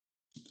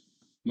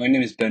My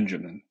name is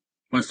Benjamin.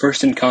 My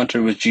first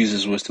encounter with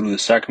Jesus was through the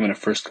sacrament of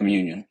First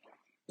Communion.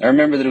 I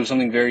remember that it was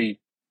something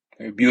very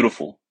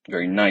beautiful,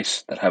 very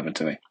nice that happened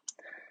to me.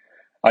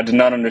 I did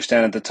not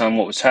understand at the time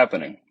what was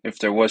happening. If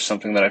there was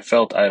something that I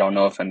felt, I don't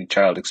know if any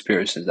child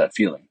experiences that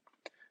feeling.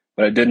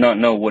 But I did not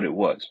know what it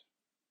was.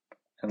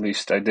 At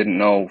least I didn't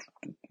know,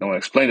 no one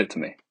explained it to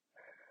me.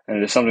 And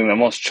it is something that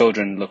most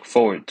children look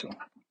forward to.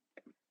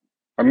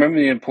 I remember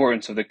the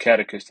importance of the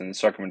catechist and the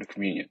sacrament of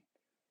communion.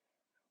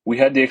 We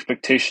had the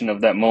expectation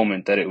of that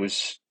moment that it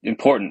was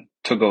important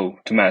to go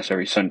to Mass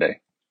every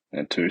Sunday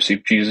and to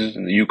receive Jesus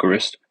in the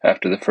Eucharist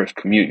after the First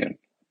Communion.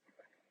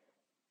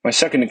 My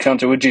second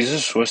encounter with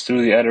Jesus was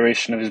through the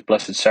adoration of his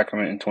Blessed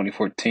Sacrament in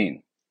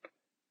 2014.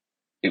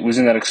 It was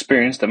in that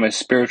experience that my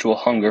spiritual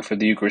hunger for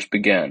the Eucharist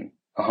began,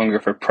 a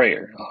hunger for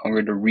prayer, a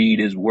hunger to read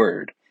his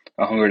word,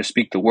 a hunger to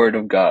speak the word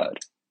of God.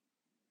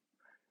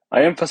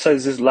 I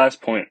emphasize this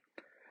last point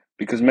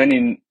because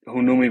many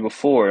who knew me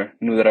before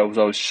knew that I was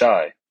always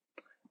shy,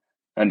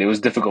 and it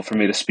was difficult for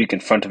me to speak in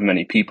front of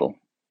many people.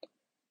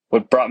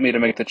 What brought me to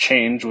make the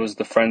change was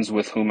the friends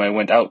with whom I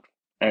went out,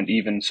 and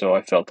even so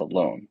I felt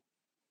alone.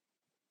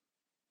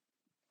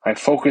 I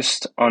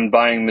focused on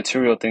buying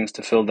material things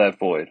to fill that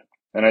void,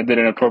 and I did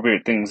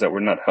inappropriate things that were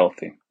not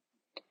healthy.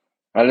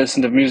 I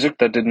listened to music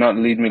that did not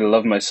lead me to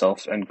love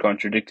myself and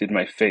contradicted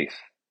my faith.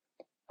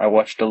 I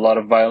watched a lot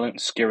of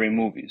violent, scary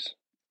movies.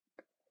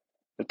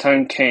 The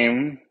time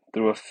came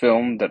through a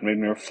film that made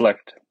me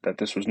reflect that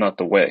this was not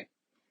the way.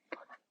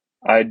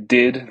 I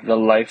did the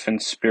Life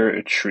and Spirit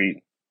retreat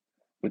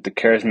with the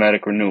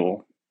charismatic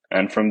renewal,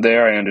 and from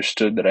there I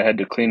understood that I had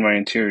to clean my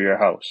interior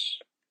house.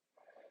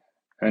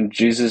 And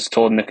Jesus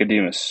told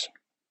Nicodemus,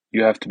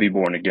 "You have to be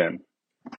born again."